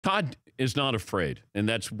Todd is not afraid, and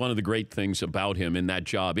that's one of the great things about him in that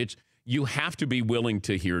job. You have to be willing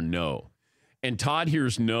to hear no. And Todd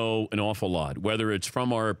hears no an awful lot, whether it's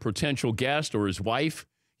from our potential guest or his wife.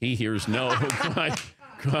 He hears no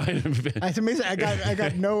quite a bit. It's amazing. I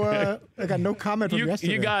got no comment from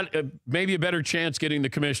yesterday. You got maybe a better chance getting the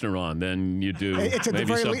commissioner on than you do it's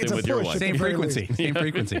maybe something with your wife. Same frequency. Same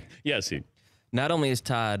frequency. Yes, he. Not only is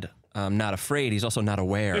Todd not afraid, he's also not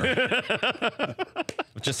aware.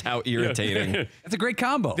 Which is how irritating. That's a great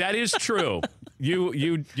combo. That is true.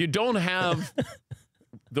 You don't have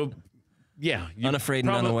the. Yeah. Unafraid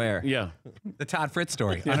and unaware. Yeah. The Todd Fritz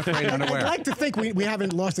story. Unafraid and unaware. I'd like to think we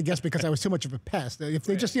haven't lost a guest because I was too much of a pest. If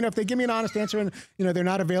they just, if they give me an honest answer and, they're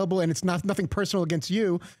not available and it's nothing personal against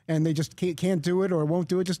you and they just can't do it or won't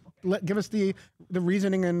do it, just give us the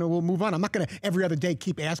reasoning and we'll move on. I'm not going to every other day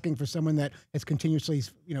keep asking for someone that has continuously,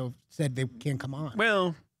 said they can't come on.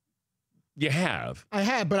 Well, you have. I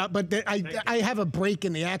have, but I have a break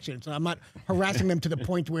in the action, so I'm not harassing them to the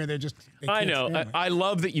point where they I know. I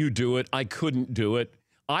love that you do it. I couldn't do it.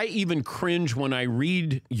 I even cringe when I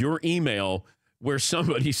read your email where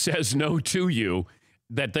somebody says no to you,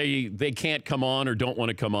 that they can't come on or don't want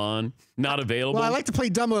to come on, not available. Well, I like to play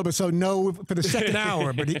dumb a little bit, so no for the second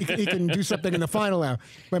hour, but he can do something in the final hour.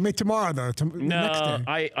 But maybe tomorrow, though, next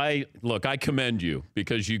day. Look, I commend you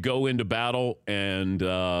because you go into battle and,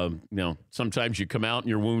 sometimes you come out and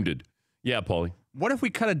you're wounded. Yeah, Paulie. What if we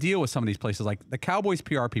cut a deal with some of these places, like the Cowboys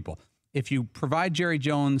PR people? If you provide Jerry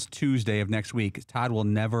Jones Tuesday of next week, Todd will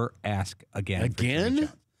never ask again. Again?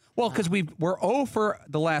 Well, because we're 0 for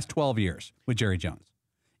the last 12 years with Jerry Jones.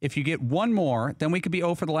 If you get one more, then we could be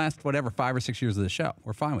 0 for the last, 5 or 6 years of the show.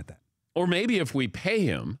 We're fine with that. Or maybe if we pay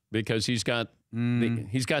him because he's got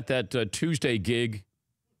that Tuesday gig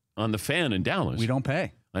on the Fan in Dallas. We don't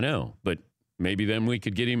pay. I know, but maybe then we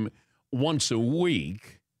could get him once a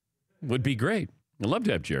week. Would be great. I'd love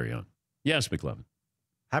to have Jerry on. Yes, McLovin.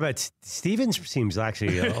 How about Stevens seems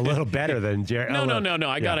actually a little better than Jerry. No.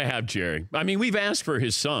 I got to have Jerry. I mean, we've asked for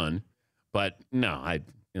his son, but no,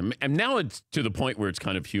 and now it's to the point where it's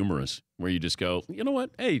kind of humorous, where you just go, you know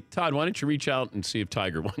what? Hey, Todd, why don't you reach out and see if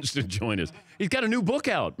Tiger wants to join us? He's got a new book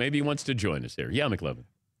out. Maybe he wants to join us there. Yeah, McLovin.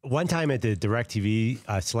 One time at the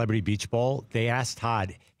DirecTV Celebrity Beach Bowl, they asked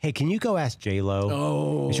Todd, hey, can you go ask J-Lo?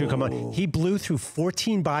 Oh. She would come on. He blew through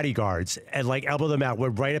 14 bodyguards and elbowed them out,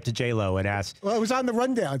 went right up to J-Lo and asked. Well, it was on the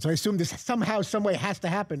rundown, so I assume this somehow, some way has to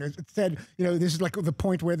happen. It said, this is the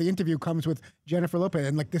point where the interview comes with Jennifer Lopez,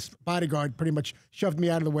 and this bodyguard pretty much shoved me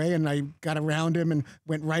out of the way, and I got around him and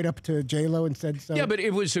went right up to J-Lo and said so. Yeah, but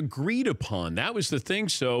it was agreed upon. That was the thing.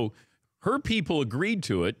 So her people agreed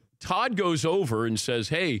to it. Todd goes over and says,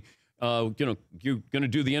 hey, you're going to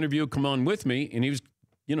do the interview, come on with me. And he was,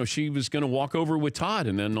 she was going to walk over with Todd.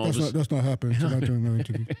 And then that's not happening. So not doing no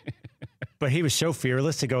interview. But he was so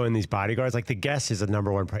fearless to go in these bodyguards. Like the guest is a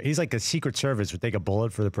number one. He's like the Secret Service would take a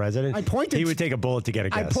bullet for the president. He would take a bullet to get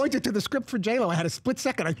a guest. I pointed to the script for J-Lo. I had a split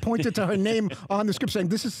second. I pointed to her name on the script saying,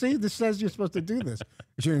 this says you're supposed to do this.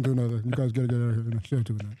 She ain't doing that. You guys got to get out of here. She ain't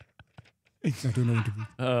doing that. Not doing no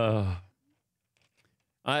interview.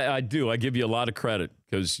 I do. I give you a lot of credit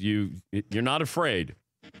because you're not afraid.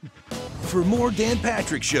 For more Dan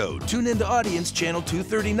Patrick Show, tune into Audience Channel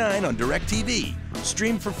 239 on DirecTV.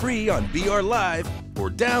 Stream for free on BR Live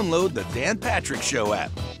or download the Dan Patrick Show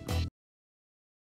app.